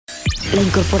La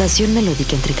incorporación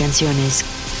melódica entre canciones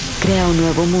crea un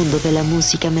nuevo mundo de la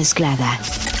música mezclada.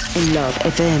 En Love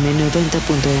FM 90.1,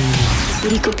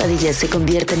 Perico Padilla se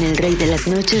convierte en el rey de las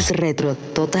noches retro,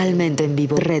 totalmente en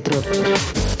vivo.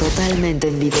 Totalmente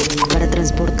en vivo, para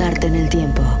transportarte en el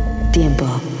tiempo.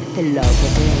 En Love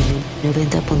FM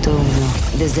 90.1,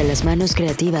 desde las manos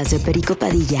creativas de Perico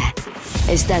Padilla,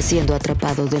 está siendo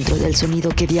atrapado dentro del sonido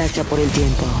que viaja por el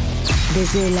tiempo.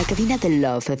 Desde la cabina de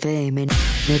Love FM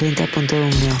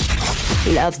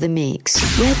 90.1, Love the Mix.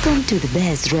 Welcome to the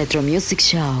best retro music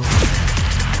show.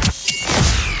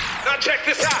 Now check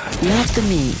this out. Love the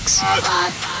Mix. 5,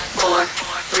 4,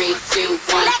 3, 2,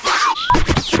 1.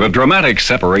 The dramatic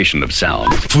separation of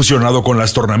sound. Fusionado con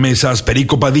las tornamesas,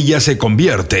 Perico Padilla se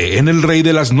convierte en el rey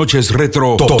de las noches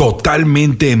retro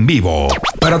totalmente en vivo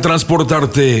para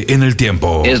transportarte en el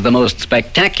tiempo. Is the most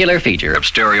spectacular feature of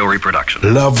stereo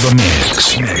reproduction. Love the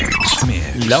Mix.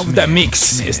 Love the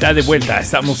Mix está de vuelta.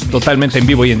 Estamos totalmente en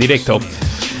vivo y en directo.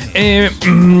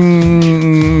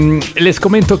 Les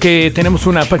comento que tenemos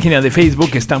una página de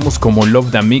Facebook. Estamos como Love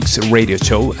the Mix Radio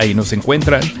Show. Ahí nos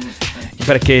encuentran.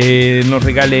 Para que nos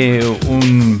regale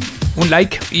un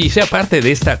like y sea parte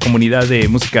de esta comunidad de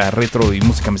música retro y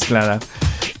música mezclada.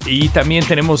 Y también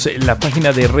tenemos la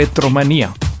página de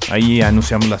Retromanía. Ahí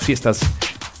anunciamos las fiestas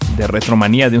de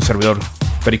Retromanía de un servidor,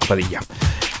 Perico Padilla.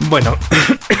 Bueno,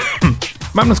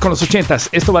 vámonos con los 80s.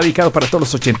 Esto va dedicado para todos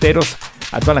los ochenteros,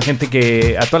 a toda la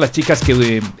gente a todas las chicas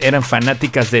que eran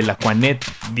fanáticas del Aquanet,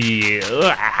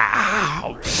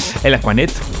 el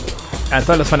Aquanet. A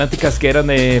todas las fanáticas que eran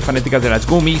fanáticas de las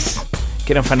gummies,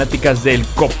 que eran fanáticas del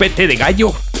copete de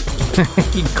gallo.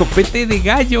 El copete de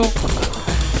gallo.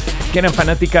 Que eran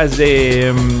fanáticas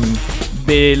de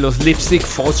los lipstick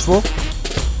fosfo.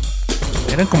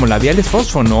 Eran como labiales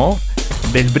fosfo, ¿no?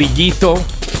 Del brillito.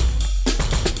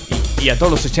 Y a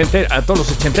todos los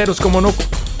ochenteros, ¿cómo no?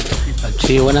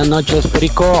 Sí, buenas noches,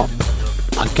 Perico.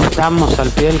 Aquí estamos al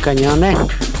pie del cañón, ¿eh?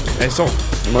 Eso.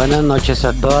 Buenas noches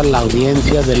a toda la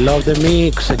audiencia de Love the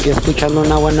Mix. Aquí escuchando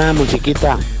una buena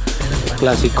musiquita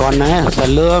clasicona, ¿eh?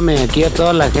 Salúdame aquí a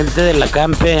toda la gente de la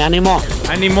Campe. ¡Ánimo!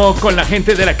 ¡Ánimo con la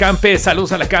gente de la Campe!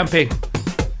 ¡Saludos a la Campe!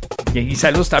 Y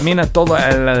saludos también a toda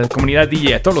la comunidad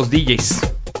DJ, a todos los DJs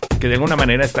que de alguna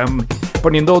manera están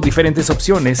poniendo diferentes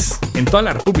opciones en toda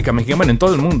la República Mexicana, bueno, en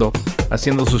todo el mundo,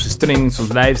 haciendo sus streams, sus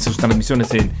lives, sus transmisiones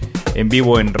en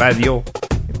vivo, en radio.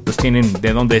 Pues tienen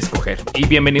de dónde escoger. Y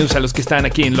bienvenidos a los que están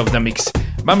aquí en Love the Mix.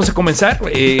 Vamos a comenzar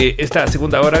esta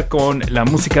segunda hora con la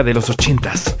música de los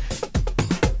 80s.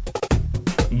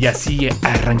 Y así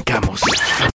arrancamos.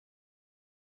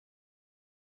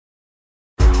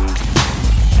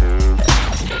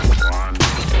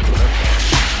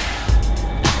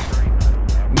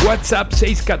 WhatsApp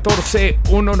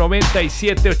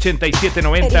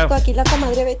 614-197-8790. Perico, aquí la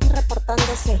comadre Betty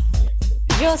reportándose.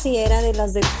 Yo sí era de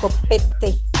las del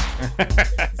copete.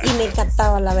 Y me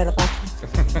encantaba, la verdad.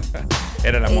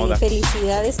 Era la moda.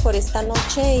 Felicidades por esta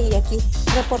noche y aquí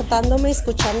reportándome,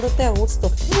 escuchándote a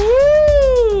gusto.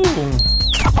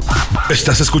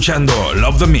 Estás escuchando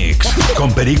Love the Mix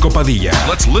con Perico Padilla.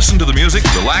 Let's listen to the music,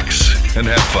 relax, and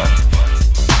have fun.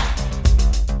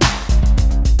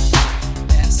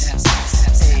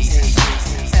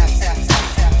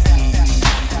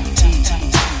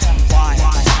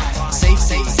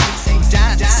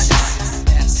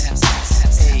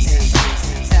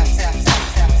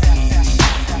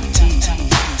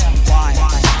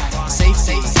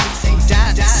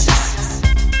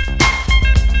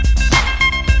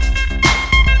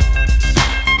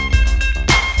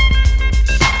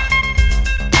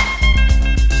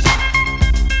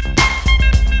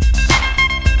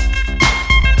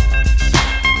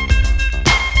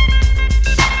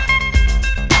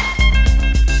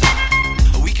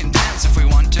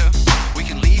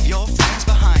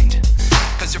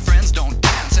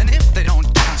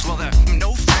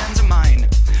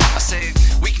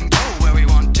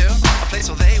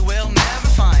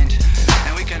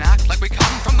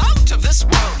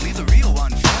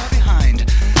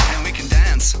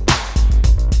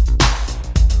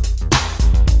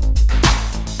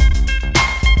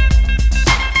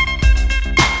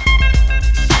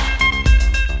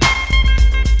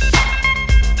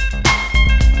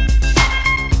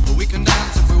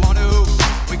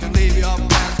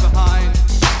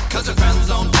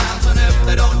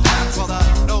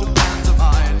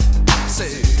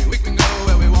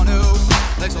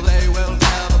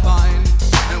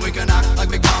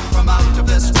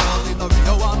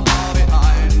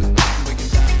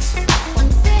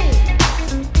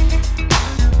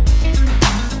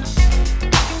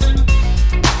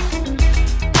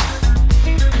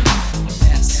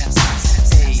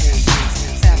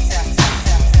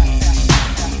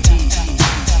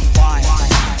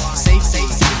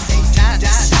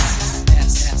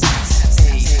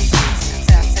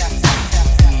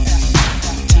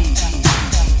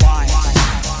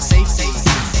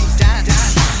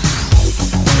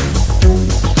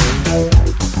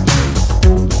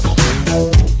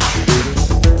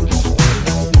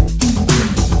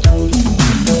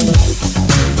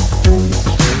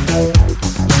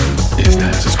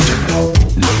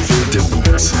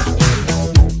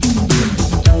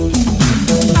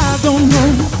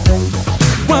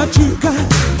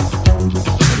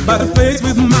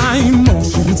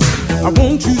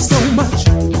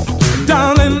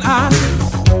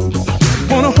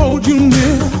 hold you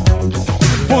near.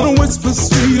 Wanna whisper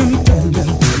sweet and tender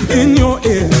in your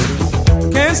ear.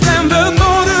 Can't stand the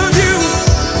thought of you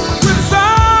with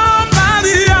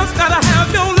somebody else. Gotta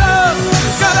have your love,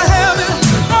 gotta have it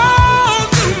all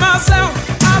to myself.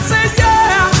 I say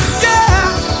yeah, yeah,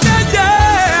 yeah, yeah.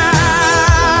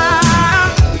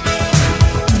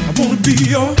 I wanna be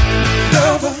your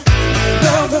lover,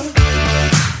 lover.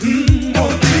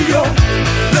 Wanna be your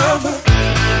lover,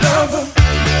 lover,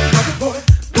 lover boy.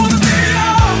 Wanna be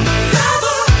your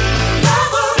lover,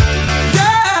 lover,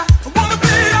 yeah. I wanna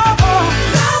be your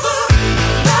lover,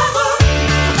 lover.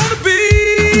 I wanna be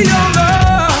your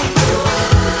love.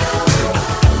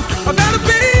 I gotta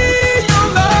be your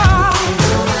love,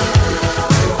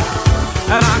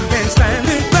 and I can't stand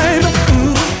it, baby.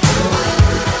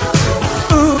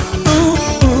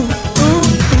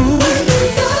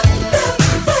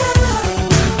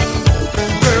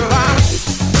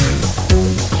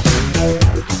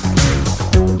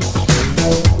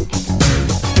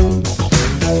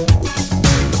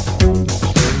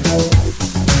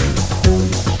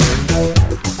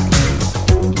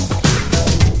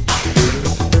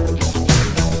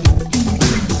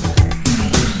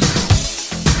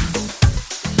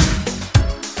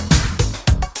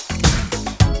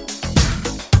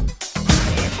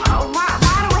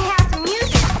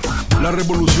 La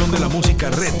revolución de la música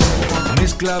retro,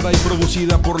 mezclada y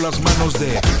producida por las manos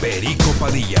de Perico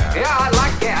Padilla. Yeah, I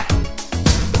like that.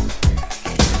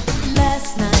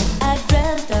 Last night I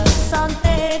dreamt of San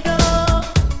Pedro.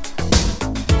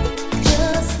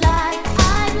 Just like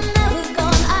I'd never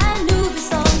gone, I knew the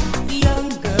song. The young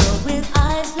girl with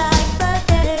eyes like the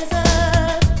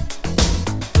desert.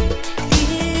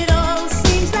 It all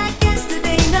seems like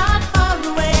yesterday, not far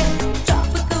away.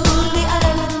 Tropical, the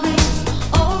island breeze,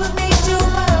 all of nature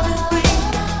wild and free.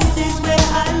 This is where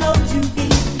I long to be,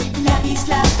 La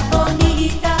Isla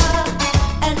Bonita.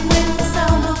 And when the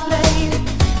sound would play,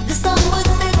 the sun would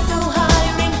sit so high,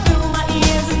 ring through my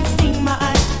ears and sting my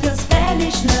eyes, your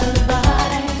Spanish lullaby.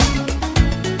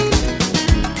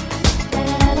 La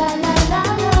la la la la.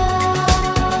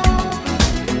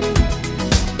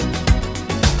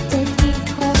 Te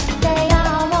dijo te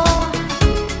amo.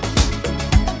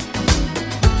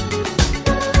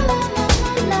 La la la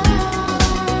la.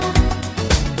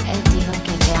 Él dijo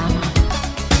que te ama.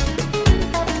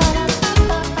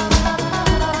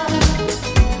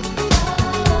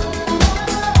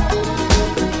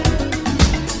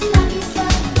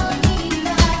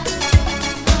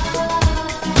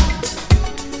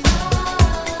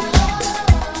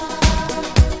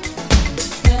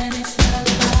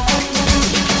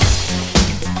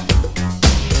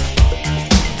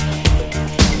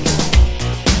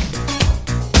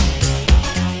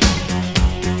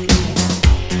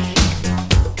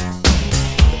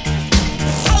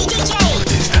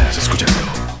 Estás escuchando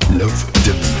Love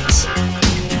the Mix.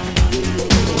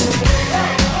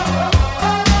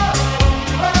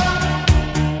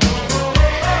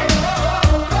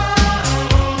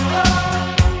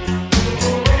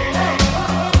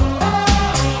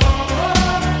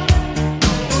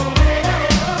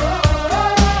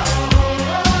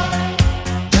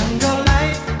 Jungle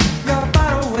life, you're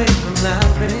far away from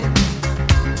laughing.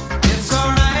 It's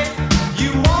alright,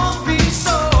 you won't be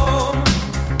so.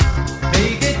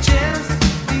 Take a chance,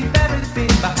 leave everything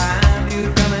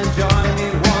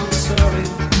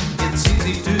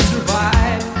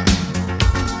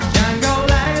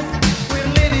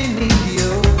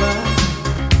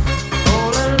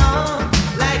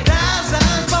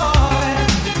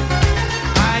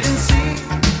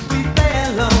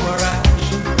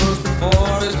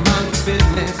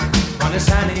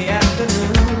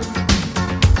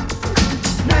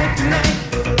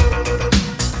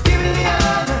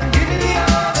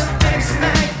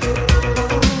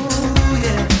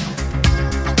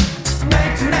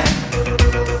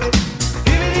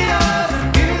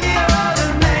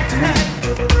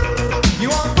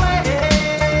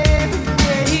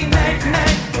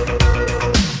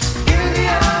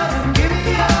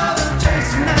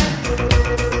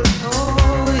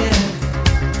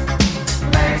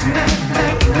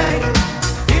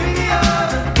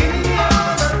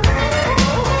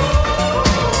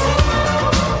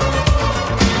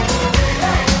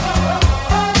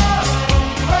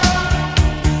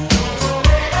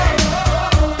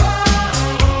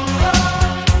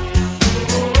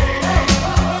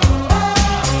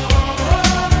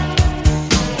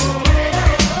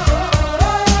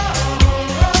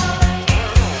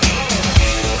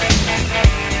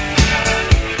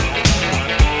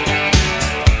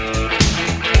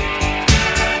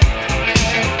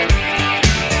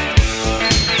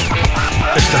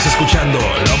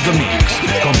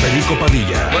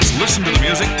Let's listen to the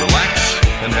music, relax,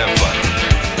 and have fun.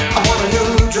 I want a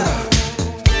new drug.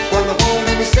 When the war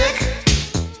made me sick.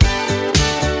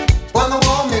 When the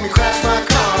war made me crash my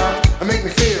car and make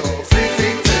me feel 3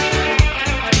 feet thick.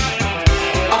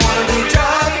 I want a new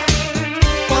drug.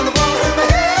 When the war hit my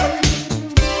head.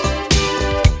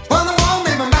 When the war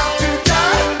made my mouth too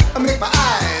dry and make my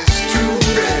eyes too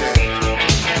red.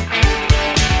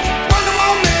 When the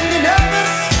war made me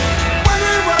nervous,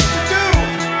 wondering what to do.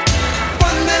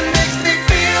 One that makes me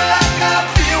feel like I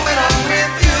feel when I'm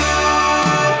with you.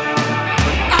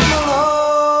 I'm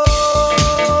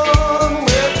alone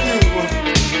with you.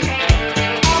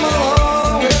 I'm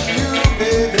alone with you,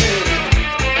 baby.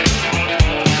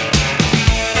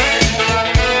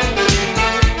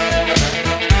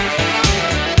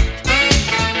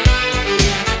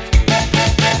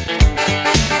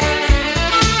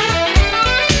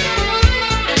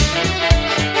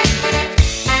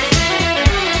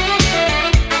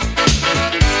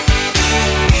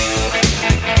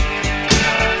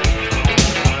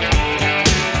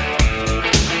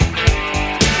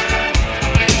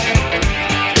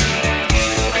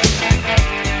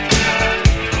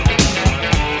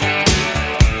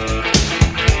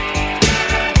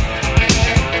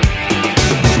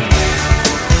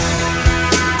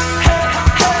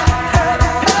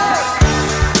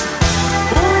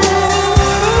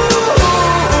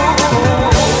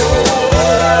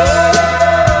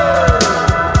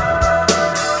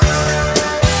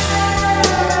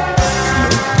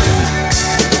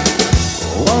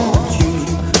 Won't you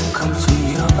come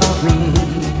see about me?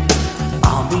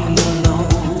 I'll be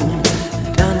alone,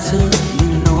 dancing, you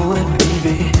know it,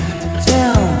 baby.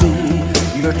 Tell me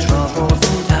your troubles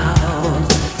and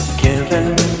doubts,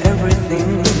 giving everything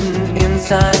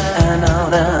inside and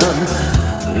out.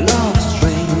 And love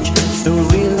strange, so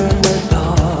real in the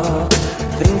dark.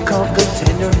 Think of the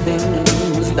tender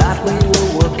things that we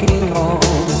were working on.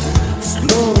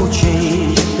 Slow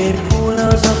change may pull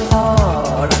us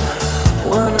apart.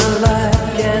 When the light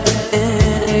gets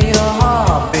into your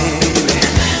heart, baby,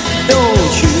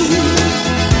 don't you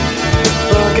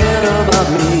forget about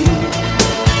me.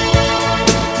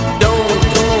 Don't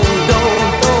you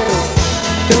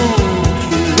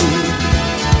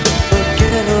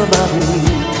forget about me.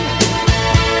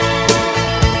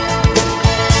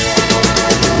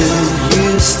 Will you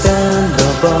stand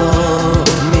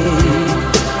above me?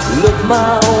 Look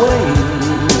my way,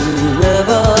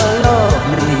 never love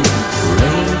me.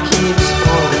 Rain keeps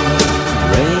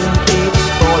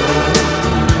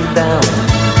falling down,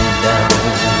 down,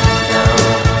 down.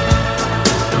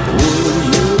 Will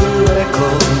you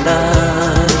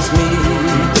recognize me?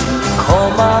 Call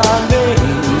my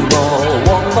name or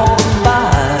walk on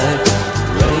by.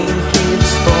 Rain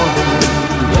keeps falling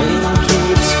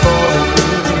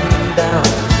down,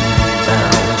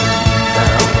 down,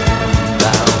 down,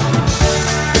 down.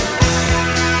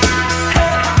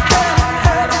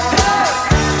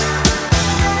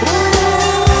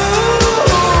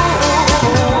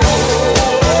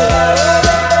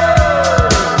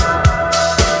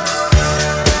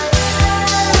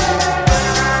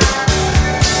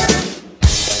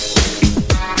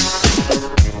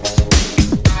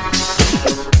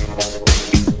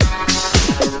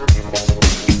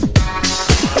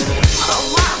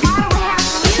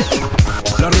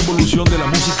 La revolución de la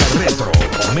música retro,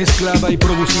 mezclada y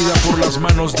producida por las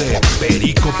manos de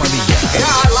Perico Padilla.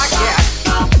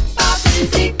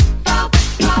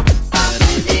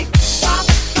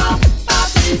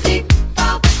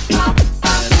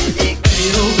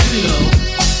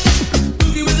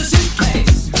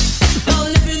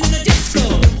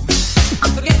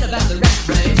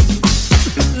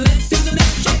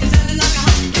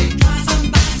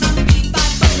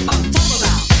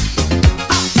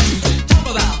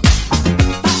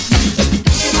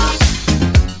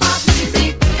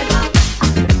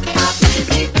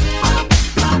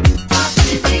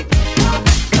 Music.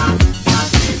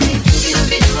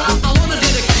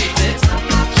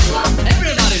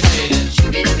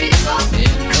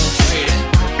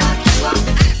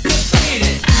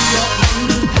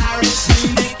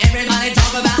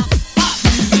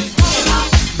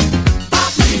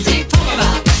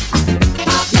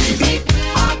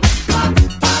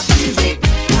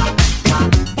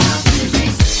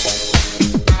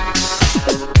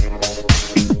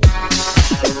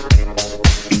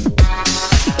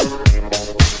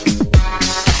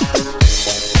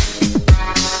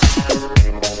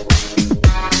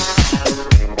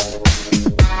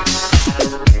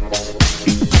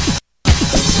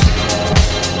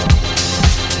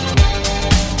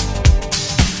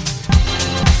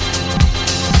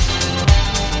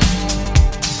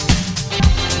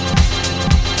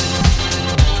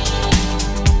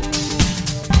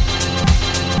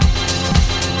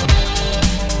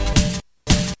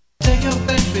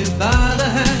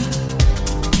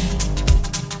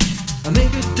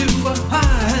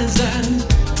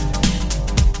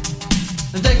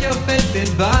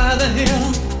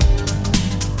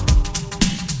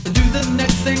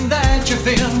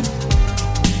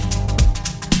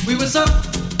 were so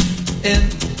in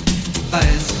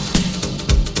phase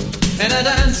in a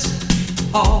dance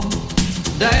all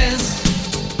days.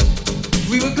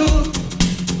 We were cool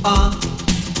on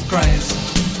craze.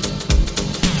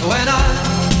 When I,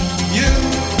 you,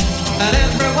 and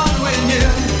everyone we knew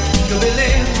could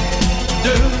believe,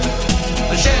 do,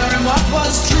 sharing what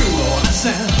was true. Oh, I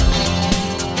said,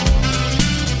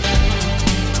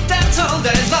 dance all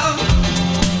days long.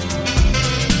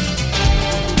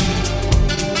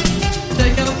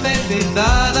 Take your baby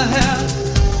by the hair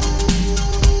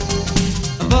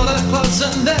and pull her close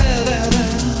and there.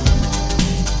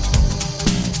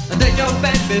 And take your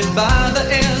baby by the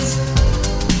ears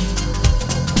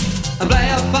and play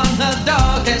upon her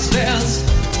darkest fears.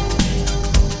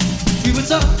 We were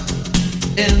so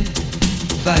in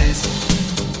phase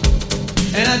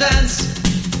in a dance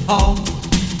all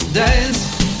days.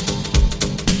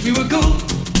 We were cool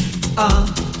on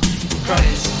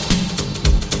craze.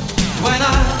 When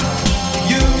I,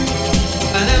 you,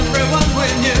 and everyone we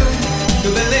knew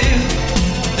could believe,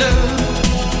 do,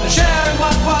 sharing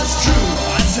what was true.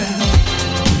 I said,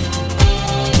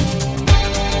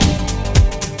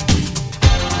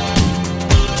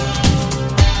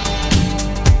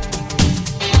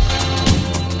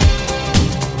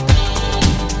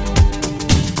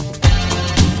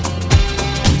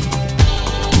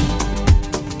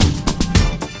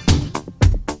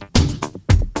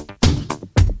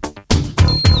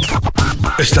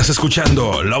 Estás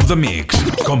escuchando Love the Mix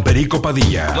con Perico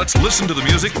Padilla. Let's listen to the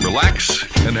music, relax,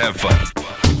 and have fun.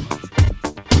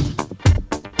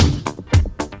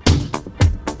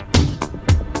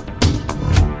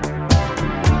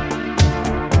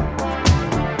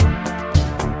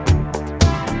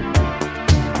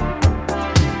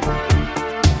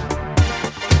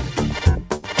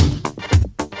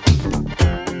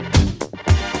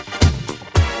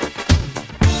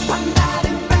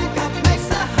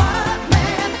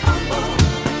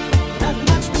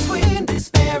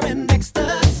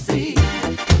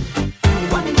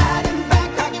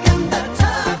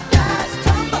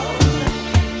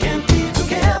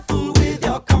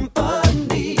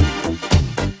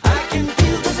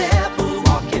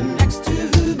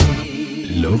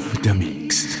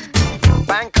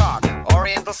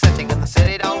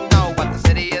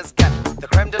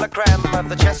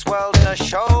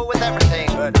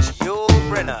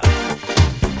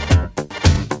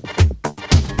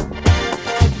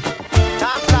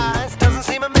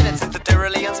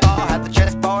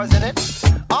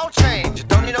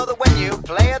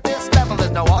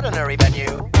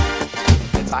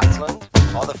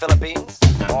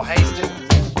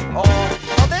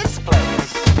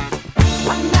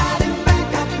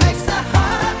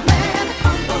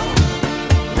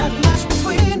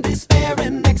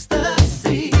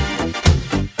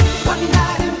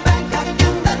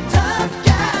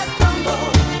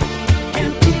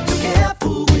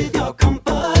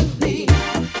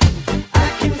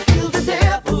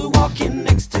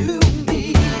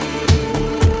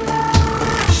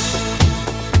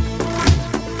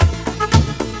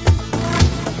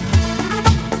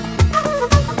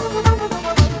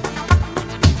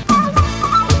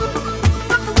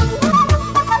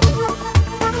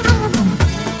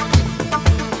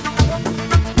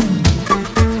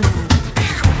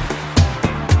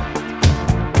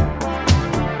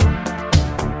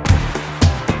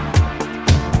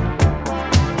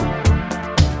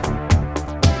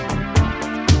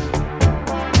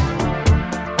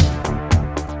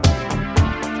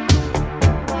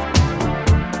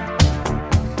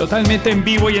 Totalmente en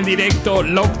vivo y en directo,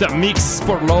 Love the Mix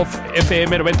por Love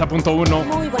FM 90.1.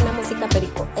 Muy buena música,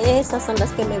 Perico. Esas son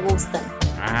las que me gustan.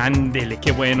 Ándele,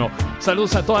 qué bueno.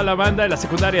 Saludos a toda la banda de la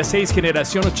secundaria 6,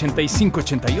 generación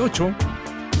 85-88.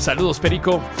 Saludos,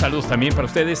 Perico. Saludos también para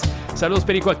ustedes. Saludos,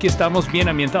 Perico. Aquí estamos bien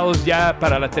ambientados ya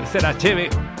para la tercera cheve.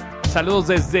 Saludos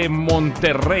desde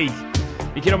Monterrey.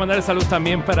 Y quiero mandar saludos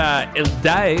también para el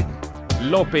Dae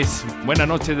López. Buenas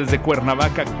noches desde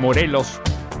Cuernavaca, Morelos.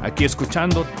 Aquí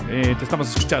escuchando, te estamos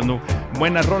escuchando.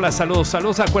 Buenas rolas,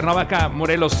 saludos a Cuernavaca,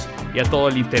 Morelos y a todo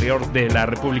el interior de la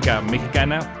República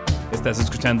Mexicana. Estás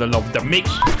escuchando Love the Mix.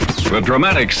 A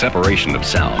dramatic separation of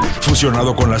sound.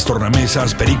 Fusionado con las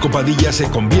tornamesas, Perico Padilla se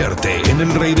convierte en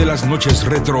el rey de las noches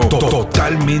retro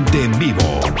totalmente en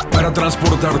vivo para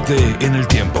transportarte en el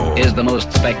tiempo. Is the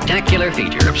most spectacular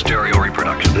feature of stereo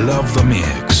reproduction. Love the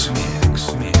Mix.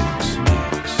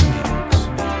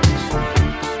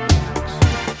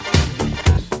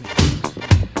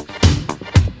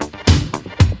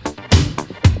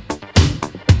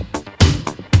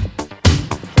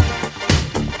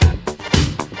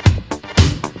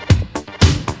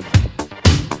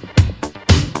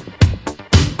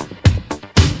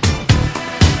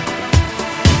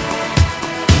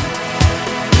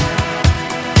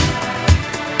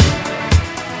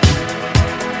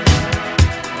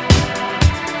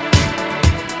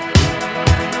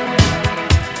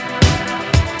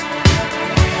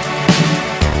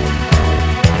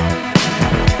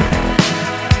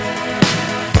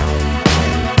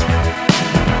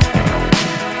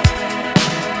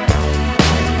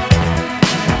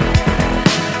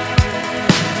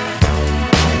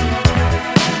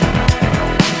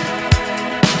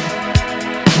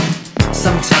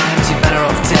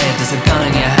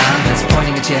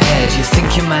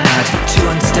 think you're mad, too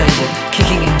unstable,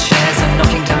 kicking in chairs and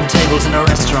knocking down tables in a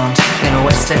restaurant in a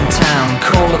West End town.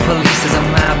 Call the police, there's a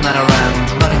madman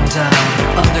around, running down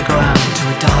underground to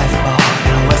a dive bar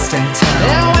in a West End town.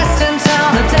 In a West End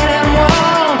town, a dead end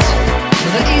world,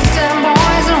 with the East End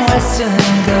boys and West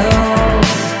End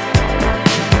girls.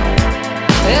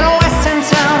 In a West End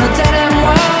town, a dead end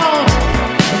world,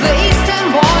 with the East End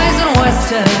boys and West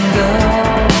End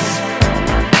girls.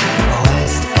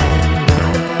 West End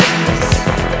girls.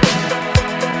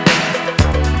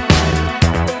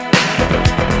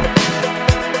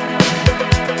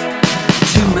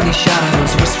 Too many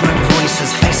shadows, whispering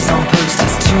voices, faces on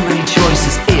posters, too many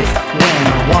choices. If, when,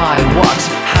 why, what,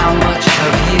 how much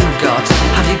have you got?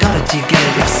 Have you got it, do you get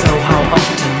it? If so, how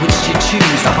often? Which do you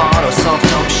choose, the hard or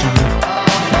soft option?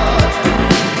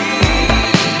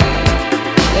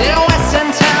 In a West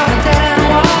End town, a dead end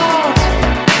world,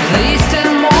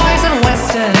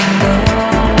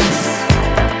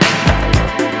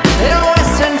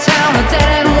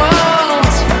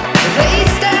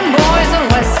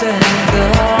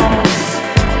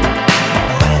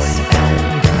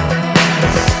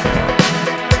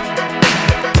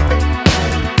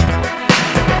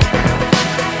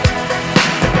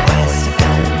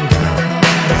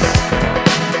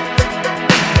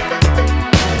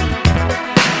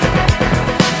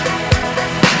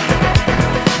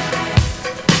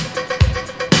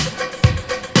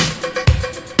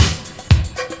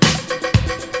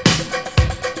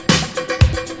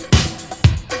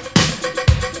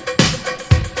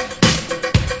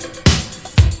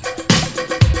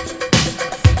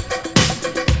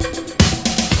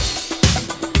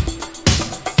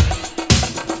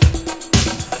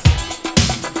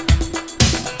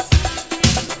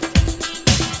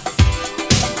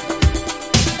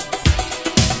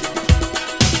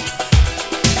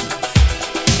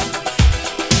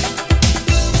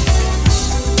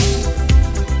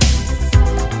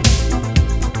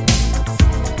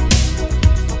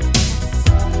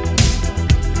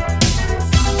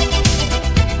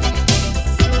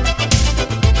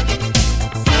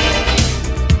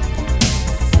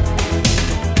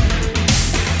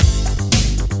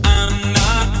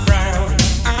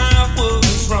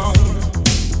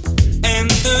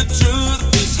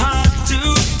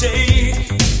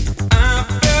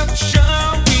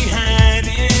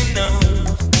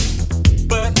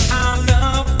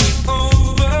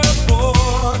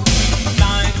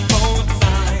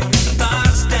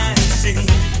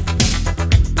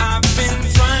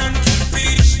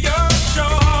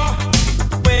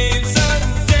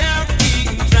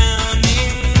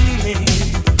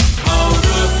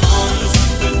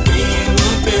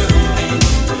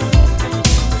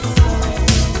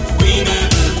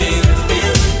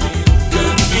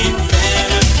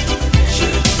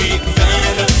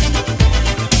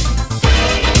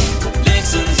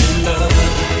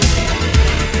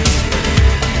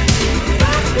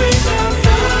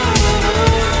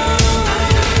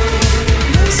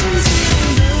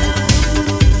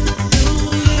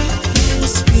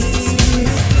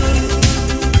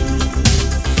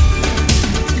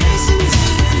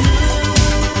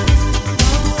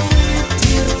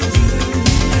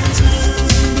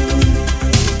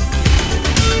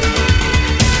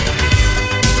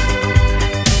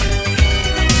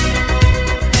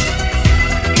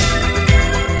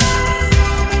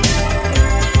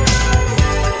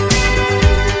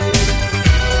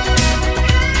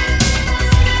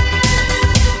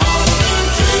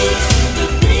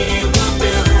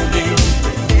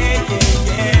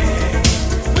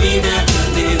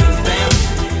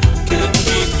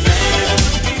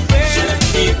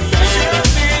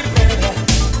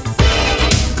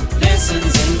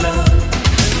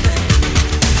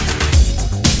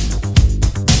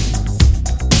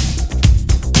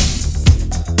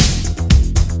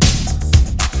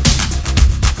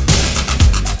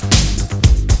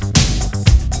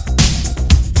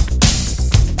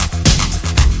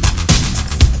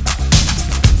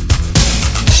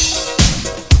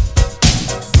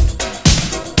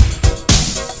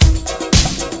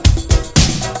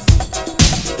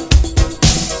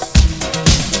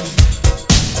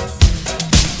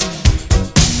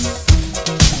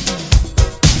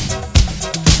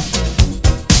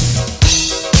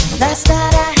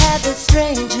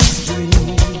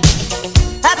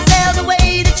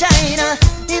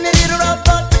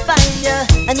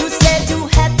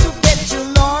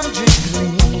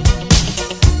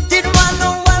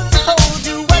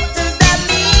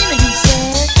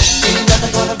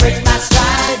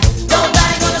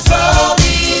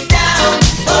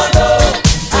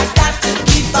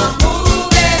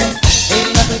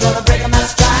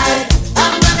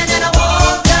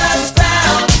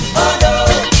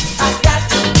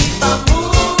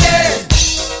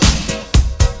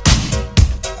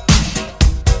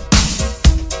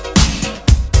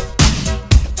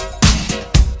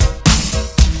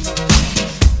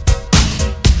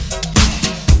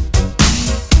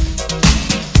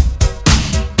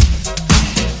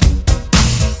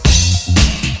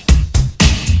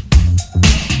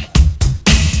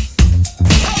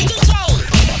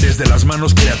 de las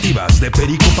manos creativas de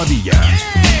Perico Padilla.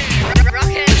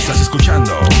 Estás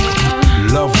escuchando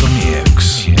Love the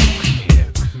Mix.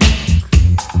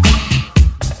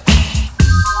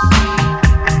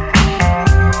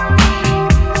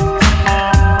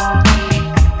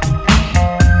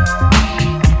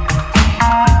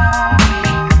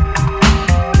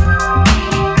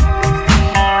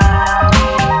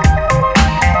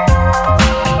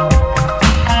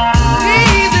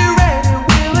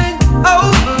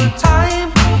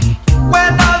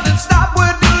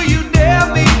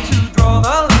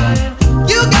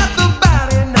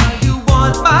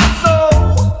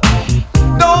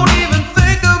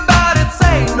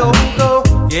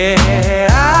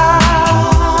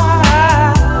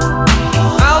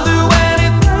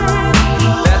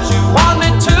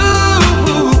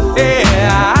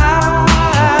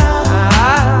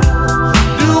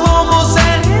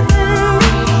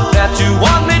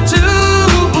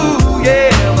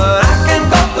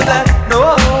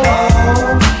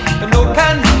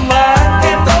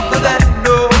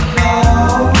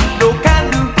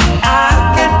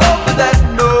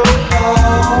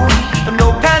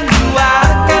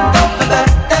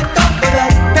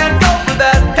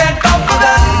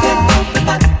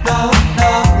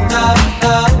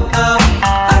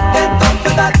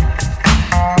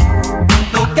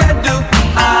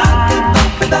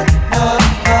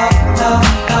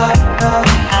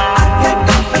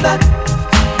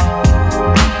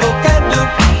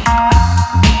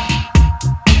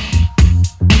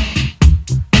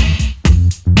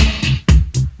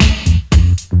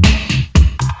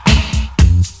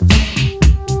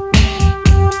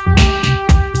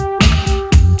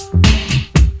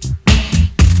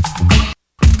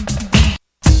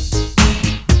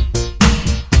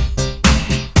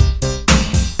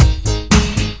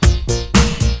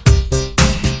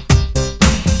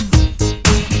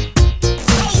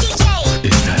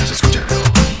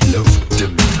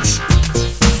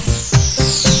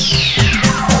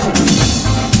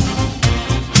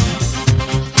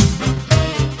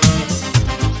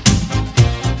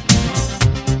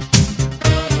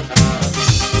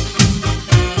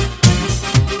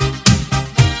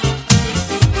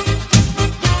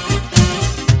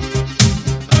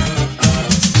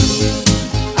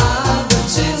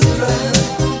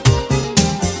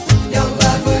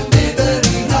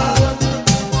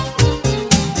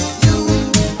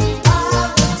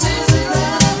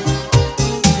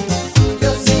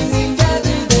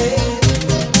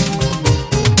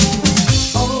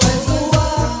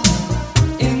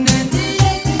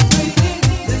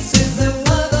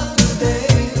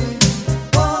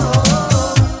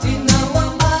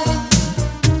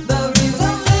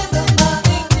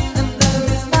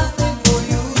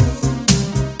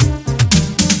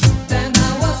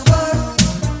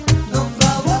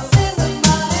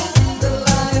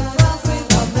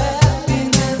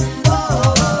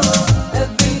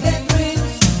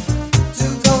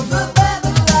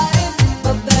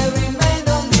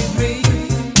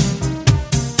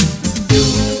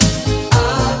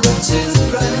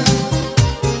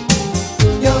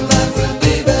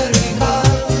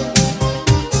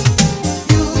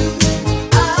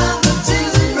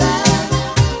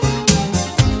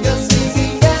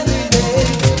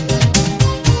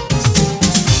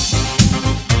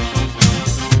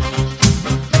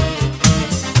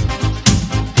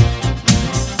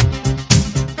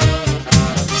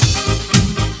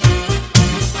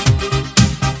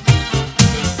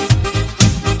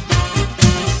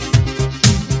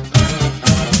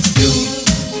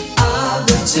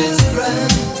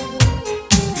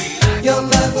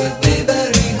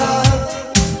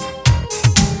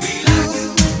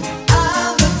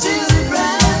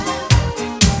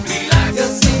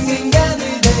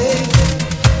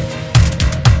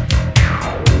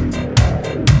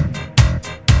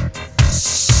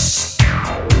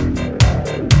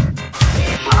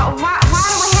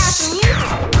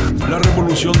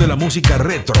 De la música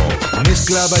retro,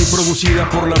 mezclada y producida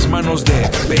por las manos de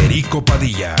Perico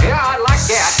Padilla. Yeah, I like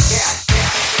that. Yeah.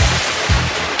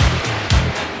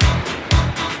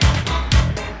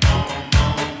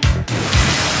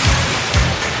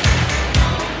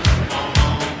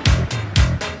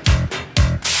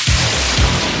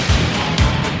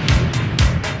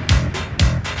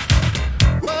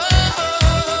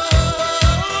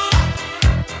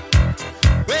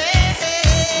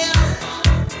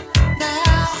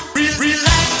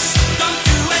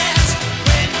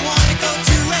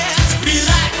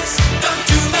 Relax, don't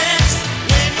do it.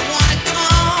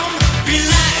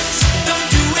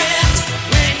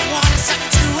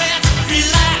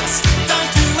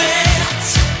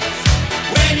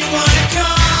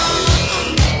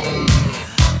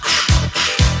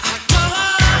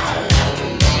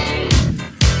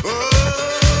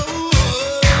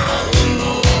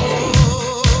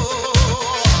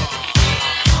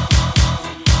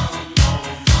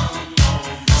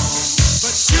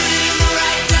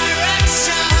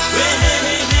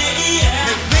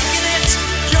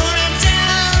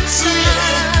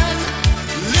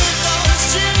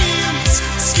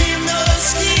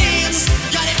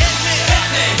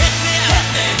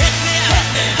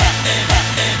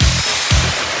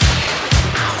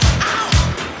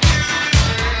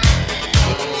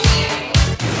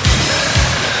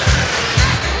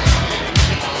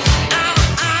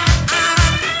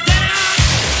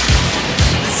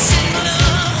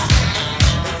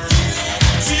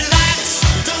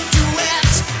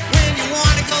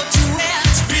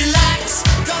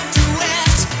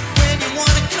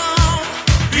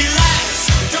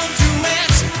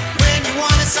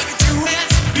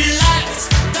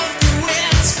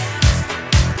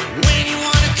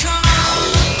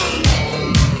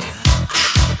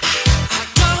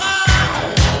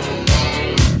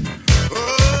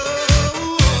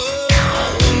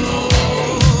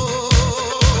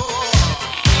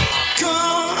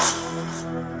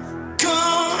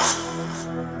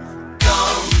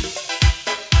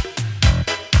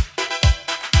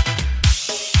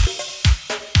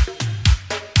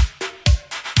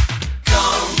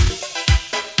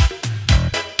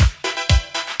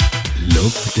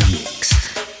 Love the Mix.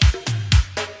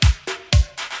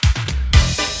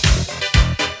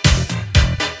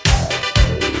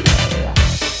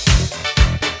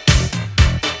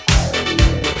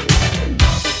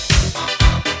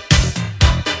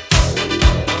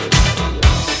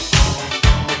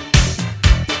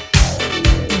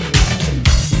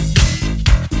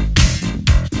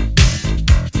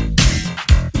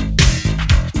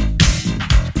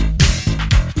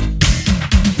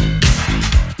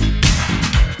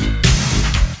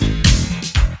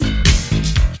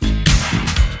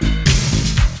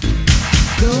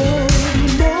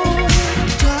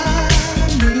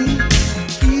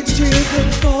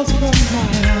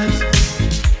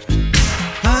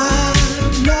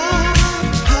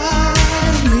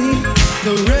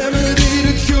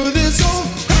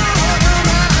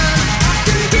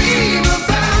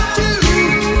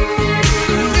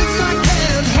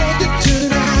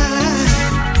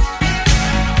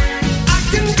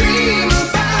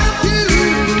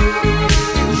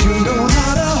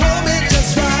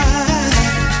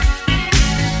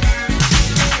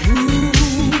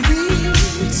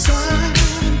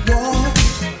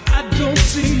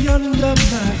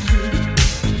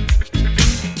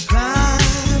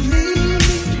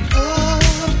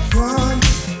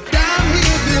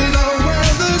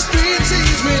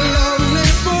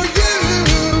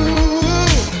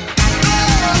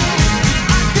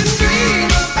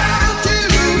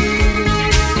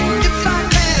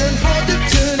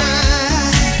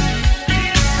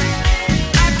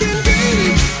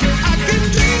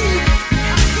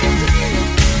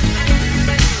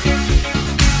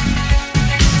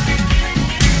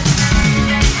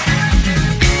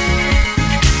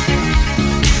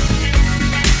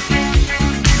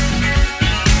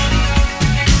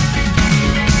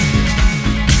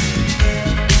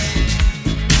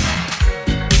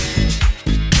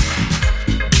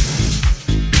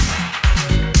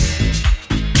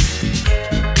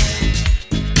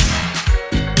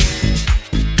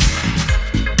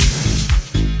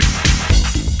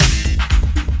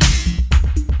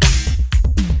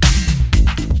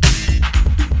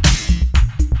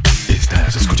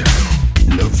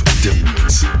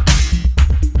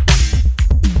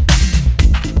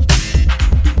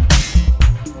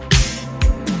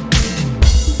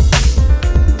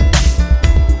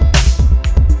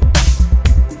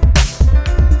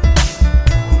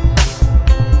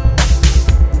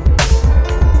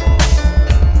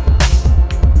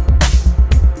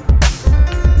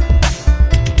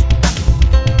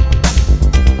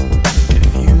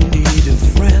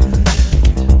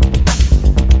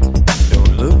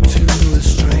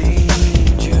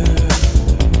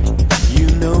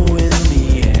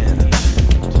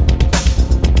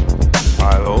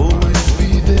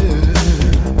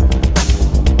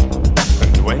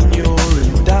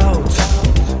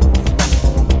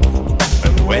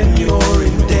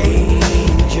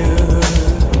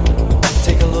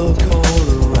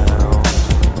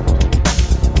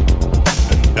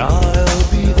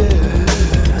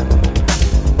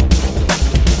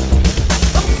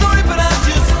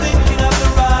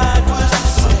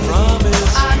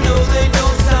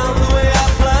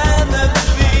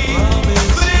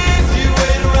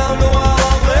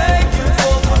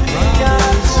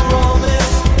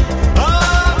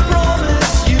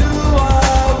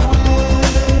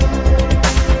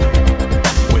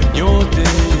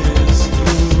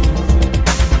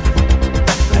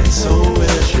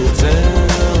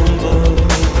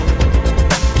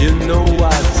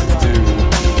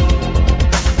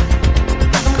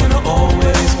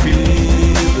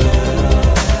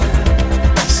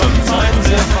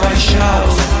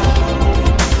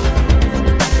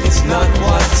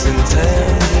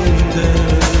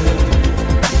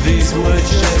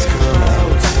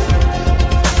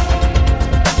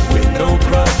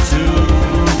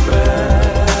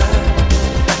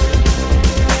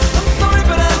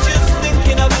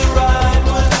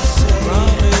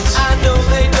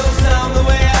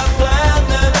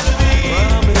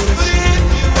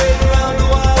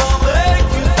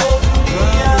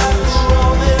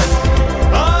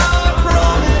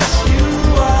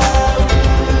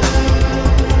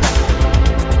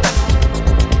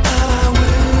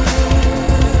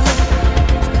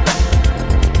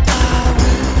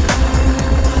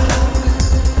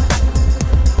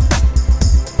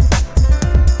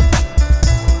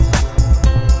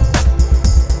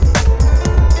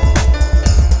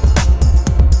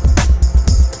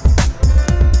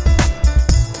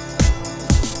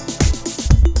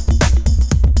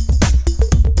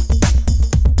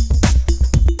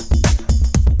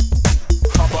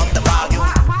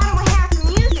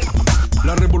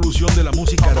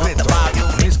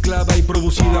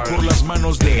 por las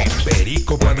manos de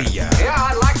Perico Padilla. Yeah,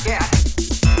 I like that.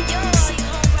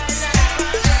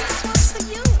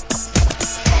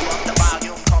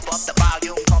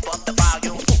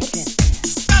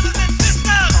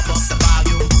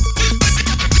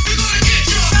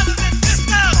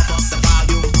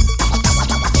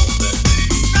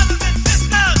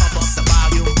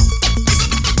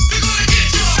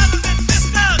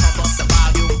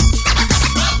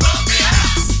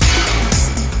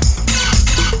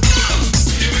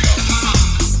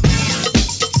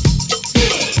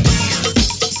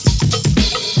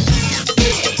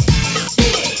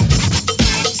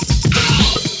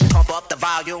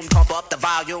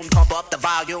 Pump up the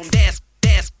volume, dance,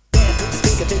 dance, dance with the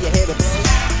speaker till you hear it blow.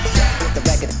 Dance with the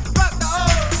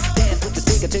record. Dance with the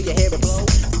speaker till you hear it blow.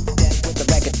 Dance with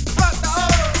the record.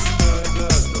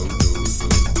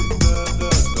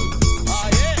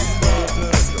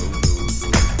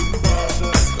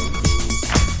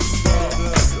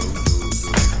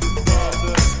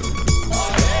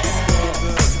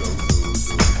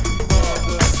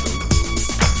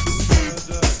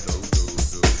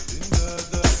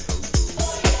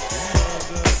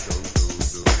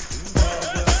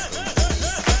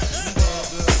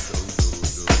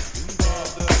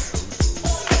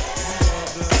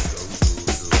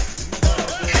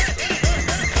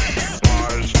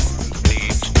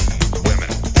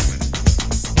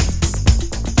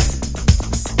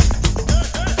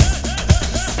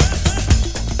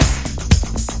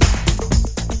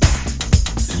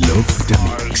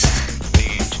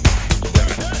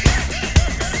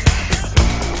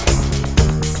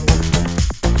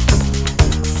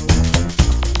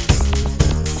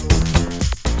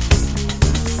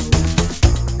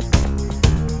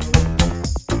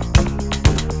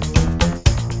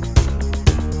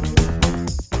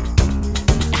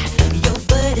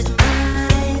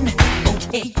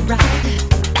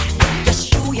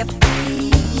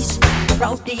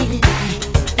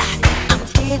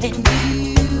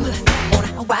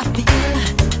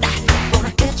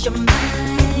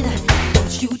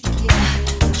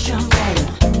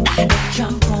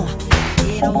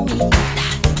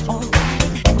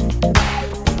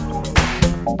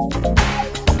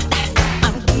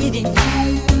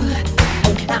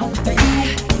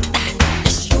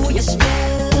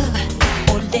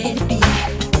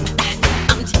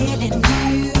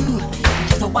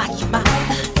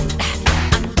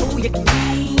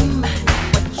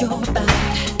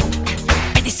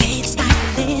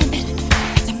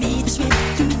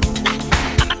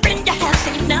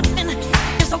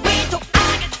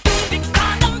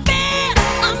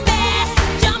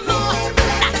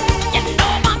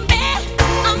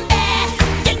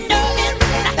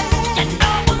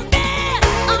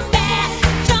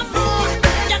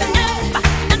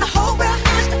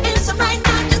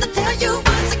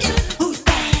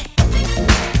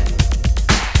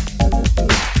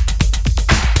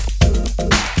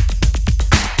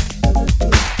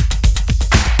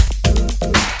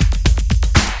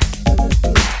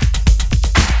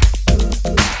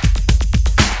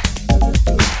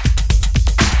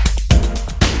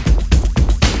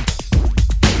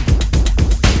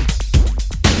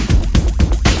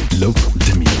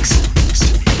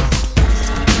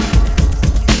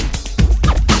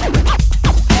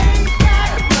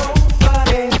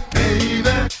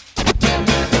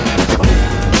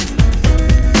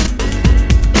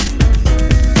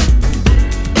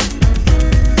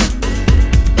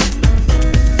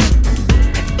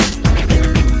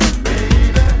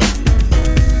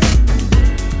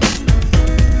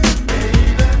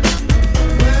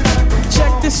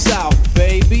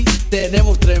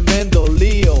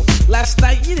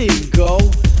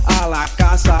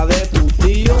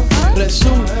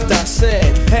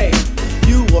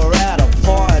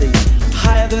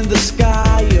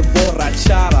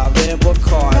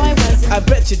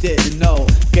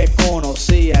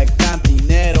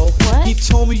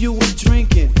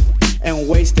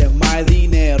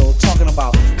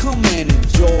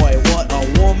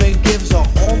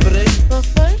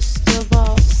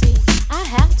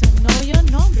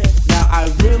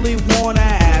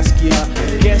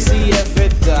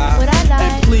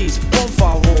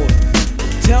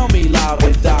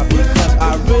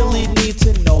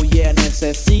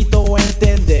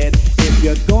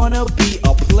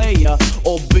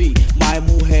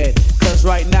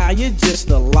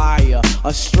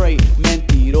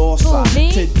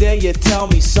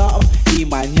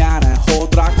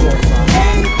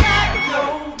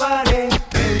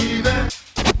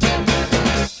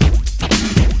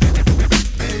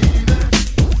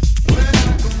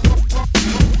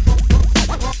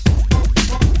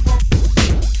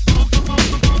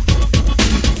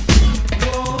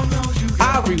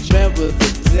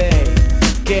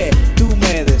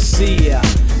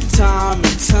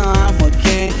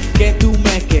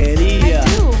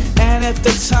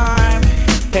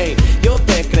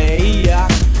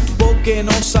 que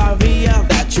no sabía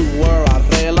that you were a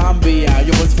relambía.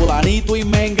 Yo voy fulanito y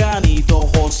menganito,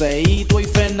 Joseito y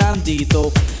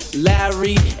Fernandito,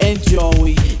 Larry and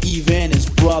Joey, even his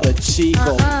brother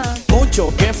Chico.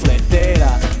 Mucho que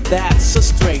fletera, that's a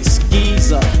straight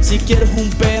skeezer. Si quieres un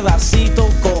pedacito,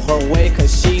 call her way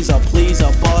cause she's a pleaser.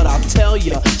 But I'll tell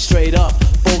you straight up,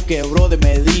 porque brother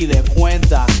me di de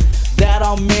cuenta that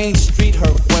on Main Street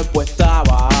her cuerpo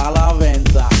estaba a la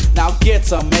venta. Now get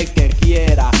some, make que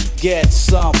quiera, get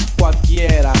some,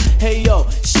 cualquiera. Hey yo,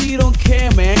 she don't care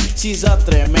man, she's a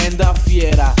tremenda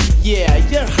fiera. Yeah,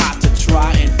 you're hot to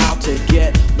try and out to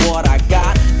get what I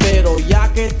got. Pero ya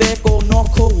que te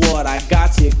conozco, what I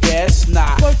got you guess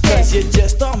not. Cause you're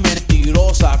just a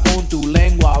mentirosa con tu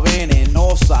lengua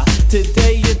venenosa.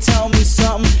 Today you tell me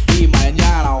something y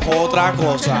mañana otra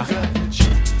cosa.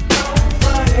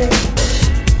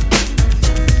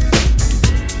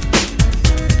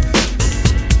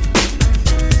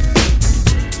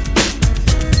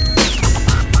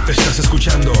 Estás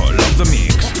escuchando Love the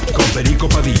Mix con Perico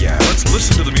Padilla. Let's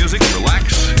listen to the music,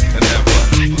 relax, and have fun.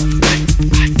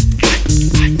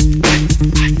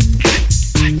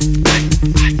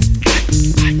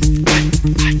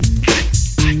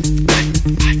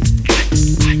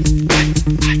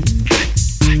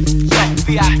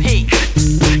 VIP.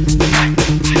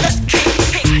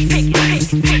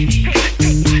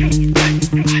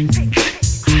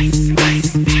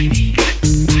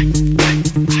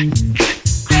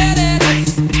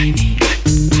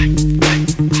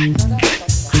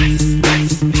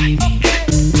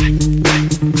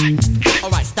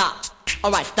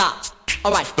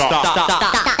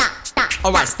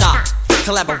 Alright, stop.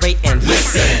 Collaborate and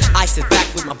listen. I sit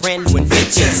back with my brand new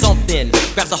invention. Something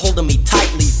grabs a hold of me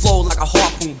tightly, flow like a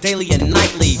harpoon daily and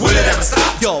nightly. Will it ever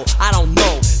stop? Yo, I don't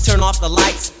know. Turn off the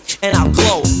lights and I'll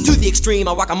glow. To the extreme,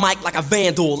 I rock a mic like a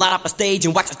vandal. Light up a stage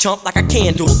and wax a chump like a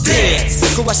candle.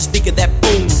 Dance, crush a speaker that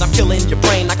booms. I'm killing your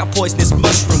brain like a poisonous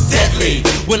mushroom. Deadly,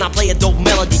 when I play a dope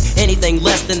melody. Anything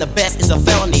less than the best is a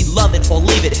felony. Love it or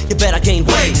leave it, you better gain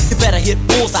weight. You better hit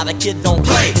bullseye, the kid don't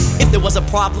play. If there was a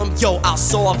problem, yo, I'll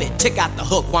solve it. Check out the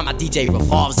hook while my DJ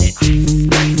revolves it.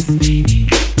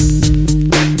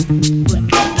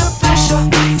 Under pressure.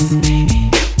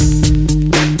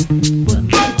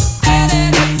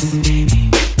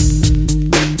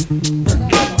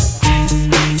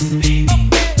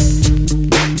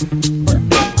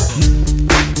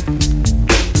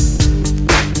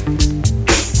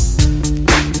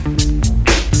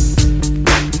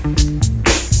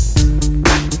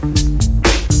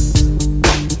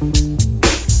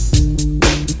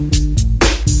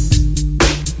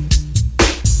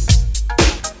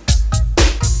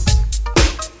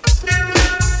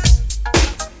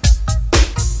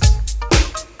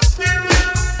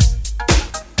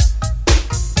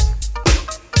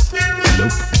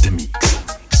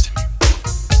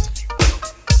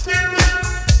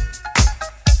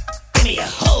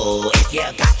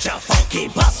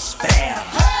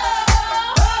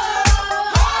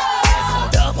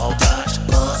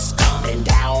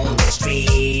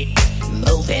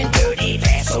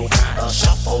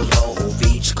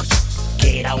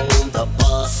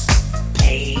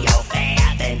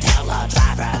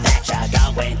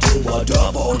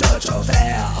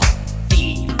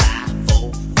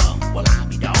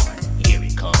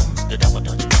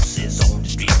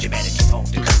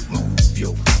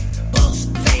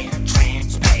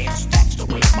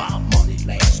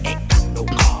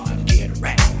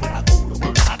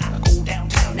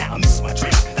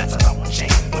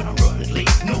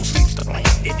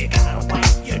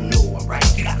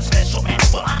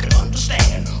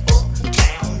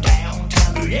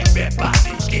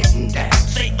 Everybody's getting down.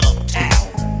 Say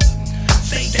uptown,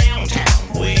 say downtown.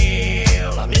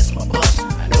 Well, I miss my bus.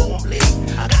 I know I'm late.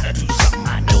 I gotta do something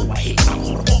I know I hate. I'm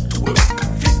gonna walk to work.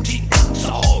 15 bucks,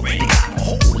 I already got a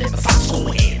hole in the socks. Go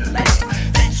ahead and laugh.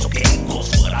 That's okay,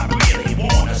 cause what I really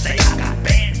wanna say, I got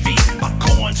bad feet. My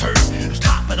corn's hurt. To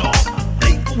top it off, I'm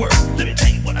late for work. Let me tell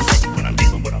you what I say when I'm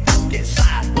dealing with a fucking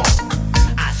sidewalk.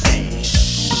 I say,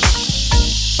 sugar.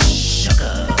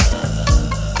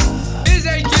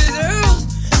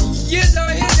 Yes,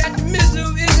 I hit at the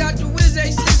mizzle, is at the whiz,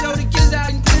 a sizzle, the giz out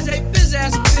and quiz, a biz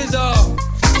ass bizzle.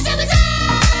 I said, what's up?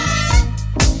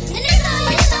 And this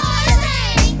all, yes,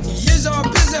 all,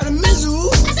 biz out the mizzle.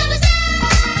 I said, what's up?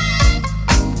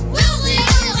 Wilson,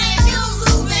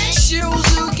 Wilson, man. Shills,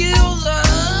 Gilda.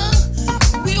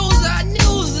 Wheels out,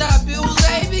 news out, bills out.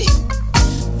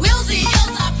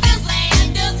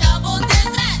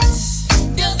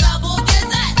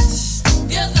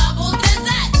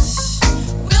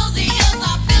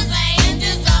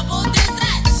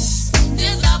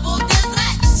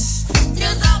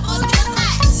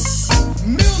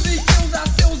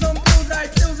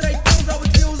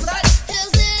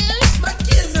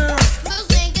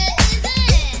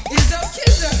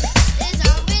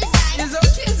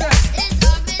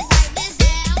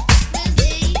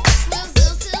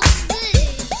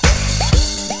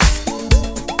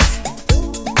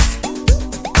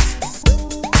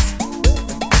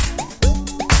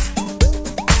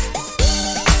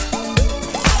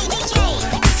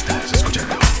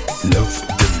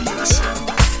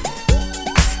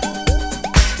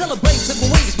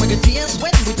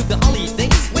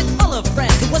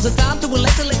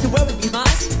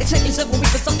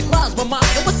 crossed my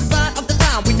mind. It was the sign of the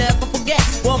time we never forget.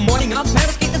 One morning our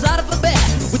parents kicked us out of the bed.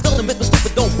 We told them it was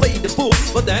stupid, don't play the fool.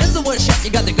 But the answer was shut,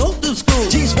 you got to go to school.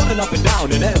 G's running up and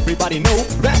down and everybody know.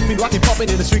 Rapping, rocking, popping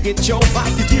in the street kid show.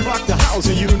 Mike the G rock the house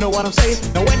and you know what I'm saying.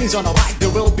 Now when he's on a mic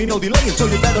there will be no delay. So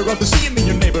you better run to see him in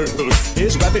your neighborhood.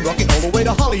 He's rapping, rocking all the way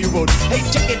to Hollywood. Hey,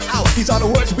 check it out, these are the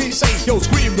words we say. Yo,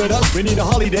 scream with us, we need a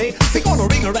holiday. We gonna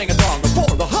ring a rang a dong for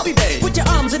the holiday. Put your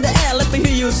arms in the air, let me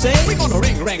hear you say. We gonna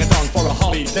ring a rang a dong for a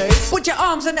holiday. Put your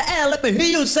arms in the air, let me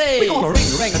hear you say. We gonna ring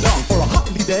a rang a dong for a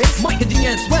holiday. Mike and D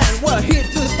and Sven, we're here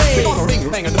to stay. We gonna ring a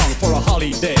rang a dong for a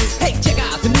holiday. Hey, check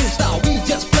out the new style we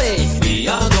just played. We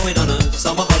are going on a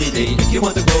summer holiday. If you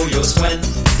want to go, you'll Sven.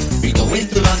 We go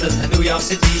into London and New York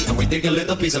City and we take a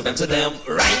little piece of Amsterdam,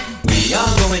 right? We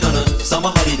are going on a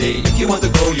summer holiday. If you want to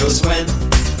go, you'll Sven.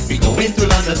 We go into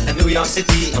London and New York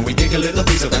City and we take a little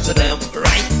piece of Amsterdam,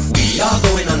 right? We are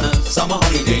going on a summer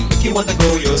holiday. If you want to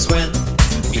go, you'll Sven.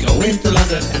 We go into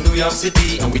London and New York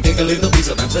City and we take a little piece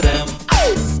of Amsterdam.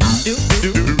 Do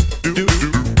do do do do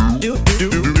do do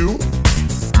do do do.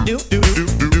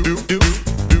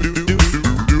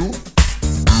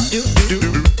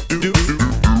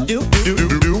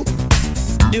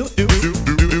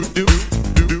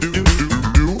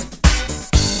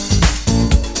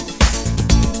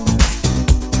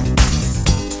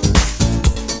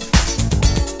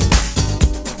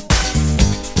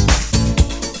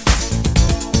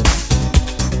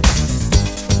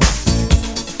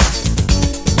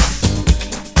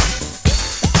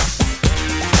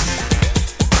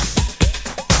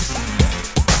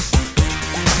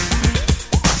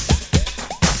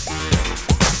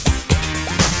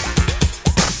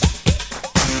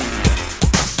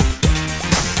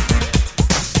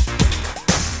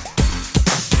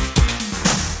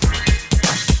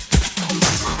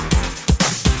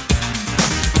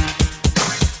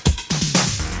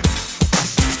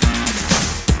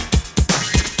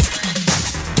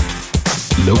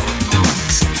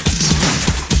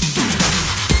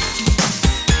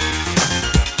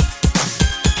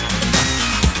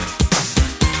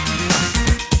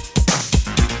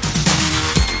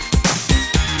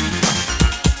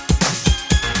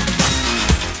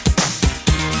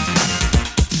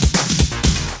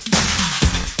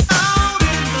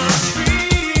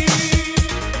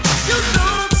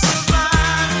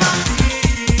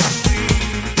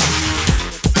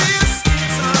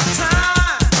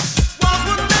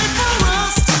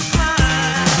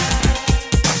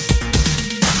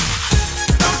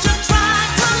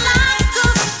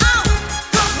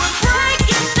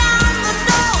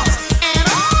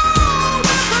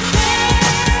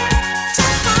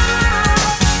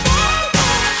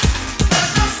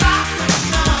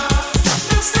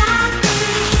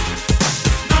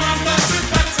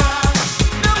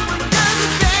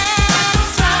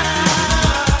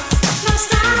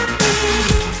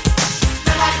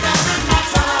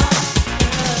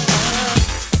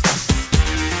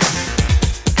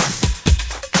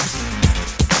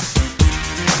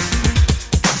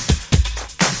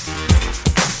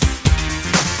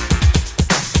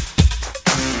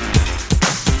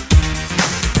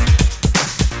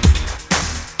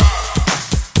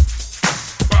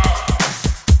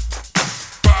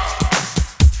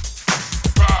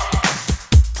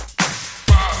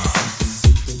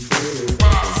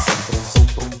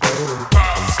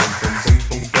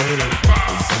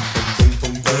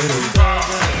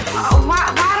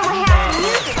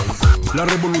 La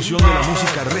revolución de la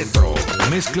música retro,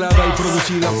 mezclada y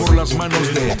producida por las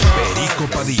manos de Perico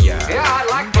Padilla. Yeah, I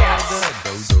like that.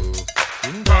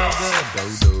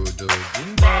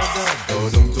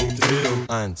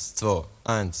 1, 2,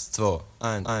 1, 2,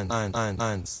 1, 1, 1,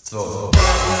 1, 2.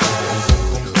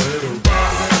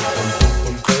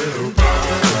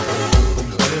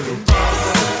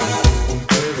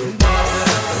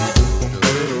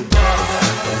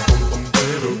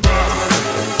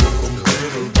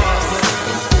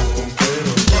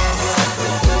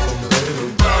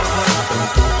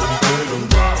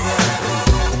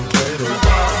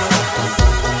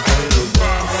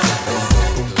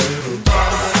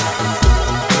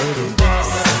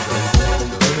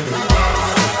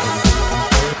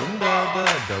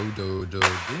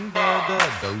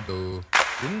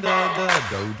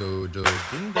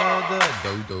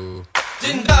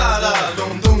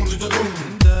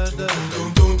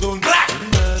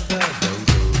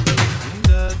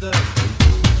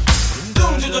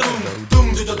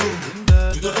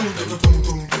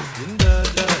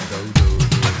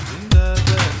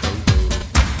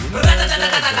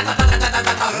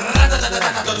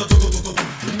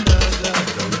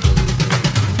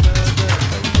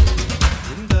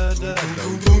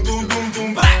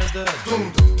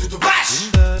 Boom,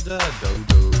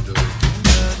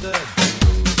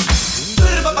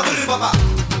 Ding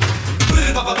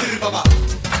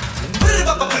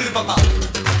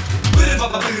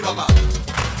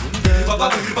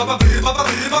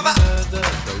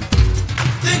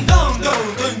dong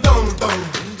dong ding dong dong.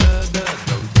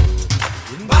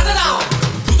 Ba-da-dong,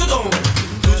 do-da-dong,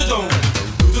 do-da-dong,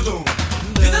 do-da-dong,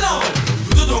 do-da-dong,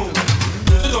 do-da-dong,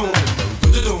 do-da-dong,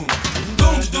 do-da-dong,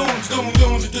 dong-da-dong,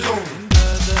 dong-dong, do-da-dong.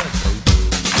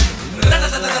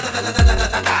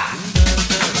 Ra-da-da-da-da-da-da-da-da-da.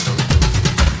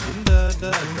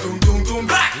 Dong dong dong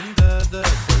back.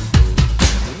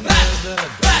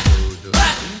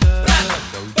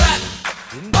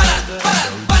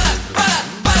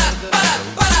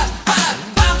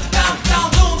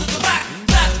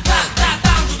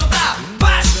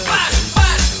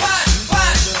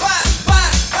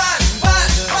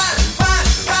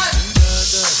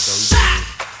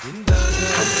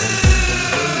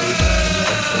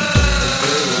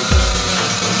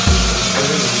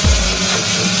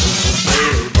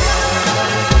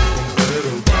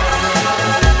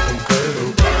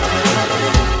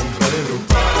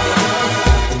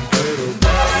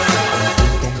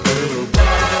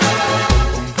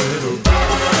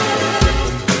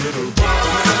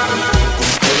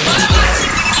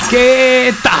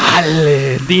 ¿Qué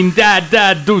tal? Din da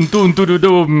da dun dun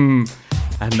turudum.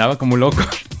 Andaba como loco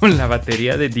con la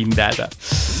batería de Dindada.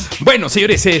 Bueno,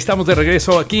 señores, estamos de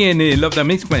regreso aquí en Love the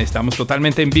Mix. Bueno, estamos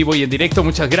totalmente en vivo y en directo.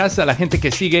 Muchas gracias a la gente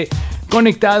que sigue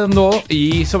conectando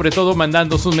y sobre todo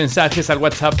mandando sus mensajes al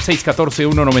WhatsApp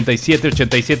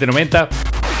 614-197-8790.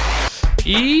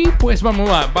 Y pues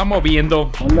vamos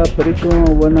viendo. Hola Perico,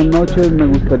 buenas noches. Me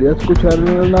gustaría escuchar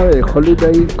la de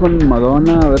Holiday con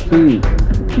Madonna, a ver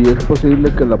si es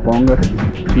posible que la pongas.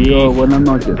 Sí. Buenas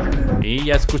noches. Y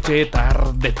ya escuché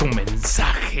tarde tu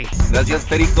mensaje. Gracias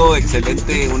Perico,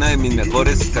 excelente, una de mis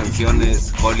mejores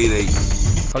canciones, Holiday.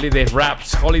 Holiday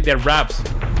Raps.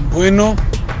 Bueno,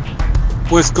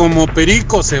 pues como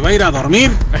Perico se va a ir a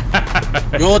dormir,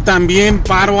 yo también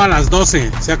paro a las 12.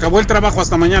 Se acabó el trabajo,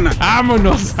 hasta mañana.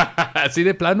 ¡Vámonos! ¿Así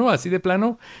de plano?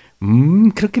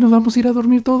 Creo que nos vamos a ir a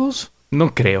dormir todos.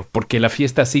 No creo, porque la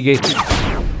fiesta sigue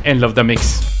en Love the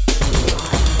Mix.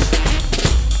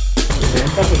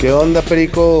 ¿Qué onda,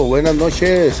 Perico? Buenas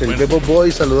noches. El Bebo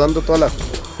Boy saludando a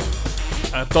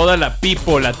toda la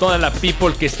people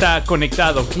que está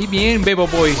conectado. Qué bien, Bebo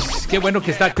Boys. Qué bueno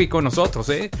que está aquí con nosotros,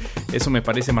 ¿eh? Eso me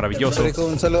parece maravilloso. Perico,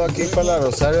 un saludo aquí para la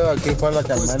Rosario, aquí para la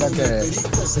Carmela, que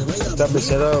el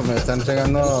tapicero me está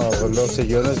entregando los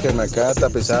sillones que me acaba de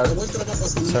tapizar.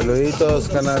 Saluditos,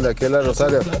 canal, de aquí a la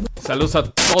Rosario. Saludos a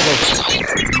todos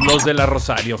los de la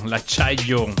Rosario, la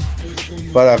Chayo.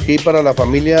 Para la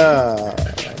familia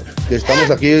que estamos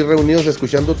aquí reunidos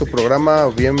escuchando tu programa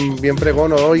bien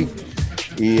pregón hoy.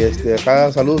 Y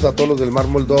acá saludos a todos los del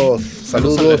Mármol 2.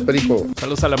 Saludos, Perico.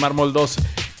 Saludos a la Mármol 2.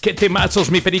 ¡Qué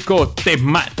temazos, mi Perico!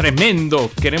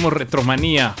 Tremendo. Queremos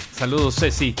retromanía. Saludos,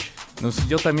 Ceci.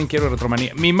 Yo también quiero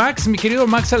retromanía. Mi querido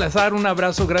Max Salazar, un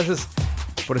abrazo. Gracias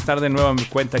por estar de nuevo a mi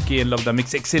cuenta aquí en Love the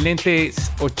Mix.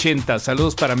 Excelentes 80.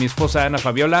 Saludos para mi esposa Ana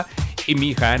Fabiola y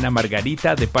mi hija Ana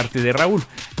Margarita de parte de Raúl.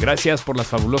 Gracias por las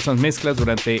fabulosas mezclas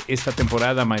durante esta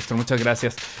temporada, maestro. Muchas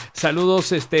gracias.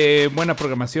 Saludos, buena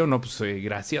programación. No, pues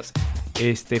gracias.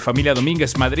 Familia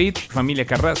Domínguez Madrid, familia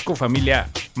Carrasco, familia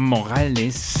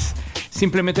Mogales.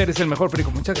 Simplemente eres el mejor,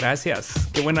 Perico. Muchas gracias.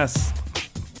 Qué buenas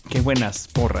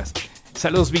porras.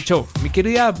 Saludos, Bicho. Mi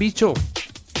querida Bicho.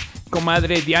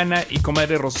 Comadre Diana y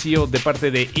comadre Rocío de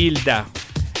parte de Hilda.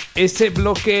 Ese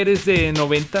bloque eres de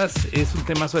 90s, es un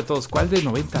temazo de todos. ¿Cuál de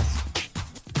 90s?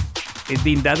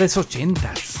 Dindada es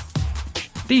 80s.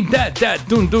 Dindada,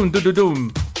 dum dum dum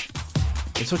dum.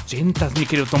 Es 80s, mi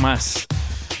querido Tomás.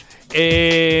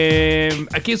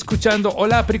 Aquí escuchando.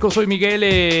 Hola, Perico, soy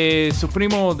Miguel, su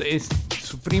primo.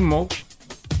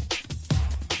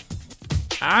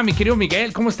 Ah, mi querido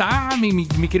Miguel, ¿cómo está? Mi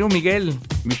querido Miguel,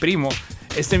 mi primo.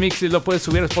 Este mix lo puedes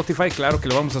subir a Spotify, claro que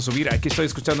lo vamos a subir. Aquí estoy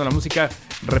escuchando la música,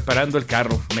 reparando el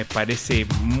carro. Me parece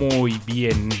muy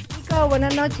bien. Chico,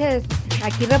 buenas noches.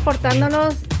 Aquí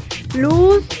reportándonos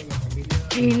Luz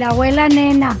y la abuela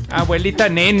Nena. Abuelita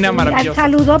Nena, maravilloso. Un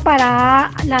saludo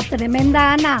para la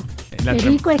tremenda Ana.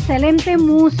 Perico, excelente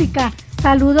música.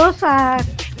 Saludos a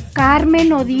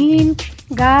Carmen, Odín,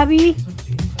 Gaby,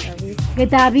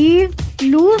 David,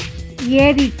 Luz y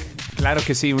Eric. Claro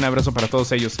que sí, un abrazo para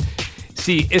todos ellos.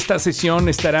 Sí, esta sesión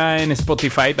estará en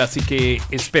Spotify, así que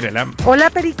espérala. Hola,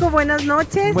 Perico, buenas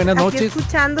noches. Buenas noches. Aquí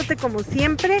escuchándote como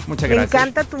siempre. Muchas gracias. Me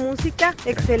encanta tu música,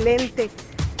 excelente.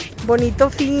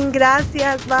 Bonito fin,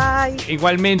 gracias, bye.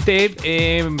 Igualmente,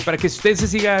 para que usted se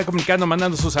siga comunicando,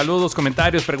 mandando sus saludos,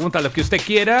 comentarios, preguntas, lo que usted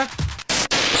quiera.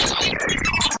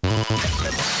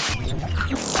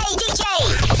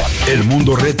 El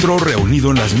mundo retro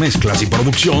reunido en las mezclas y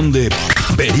producción de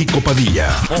Perico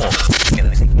Padilla.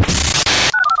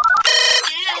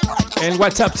 El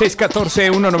WhatsApp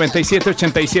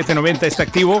 614-197-8790 está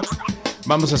activo.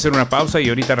 Vamos a hacer una pausa y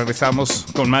ahorita regresamos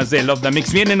con más de Love the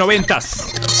Mix. Viene 90s.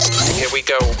 Here we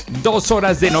go. 2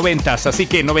 horas de 90s, así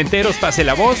que noventeros, pase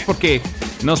la voz porque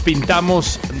nos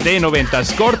pintamos de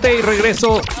 90s. Corte y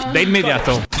regreso de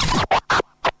inmediato.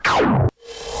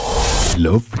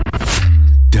 Love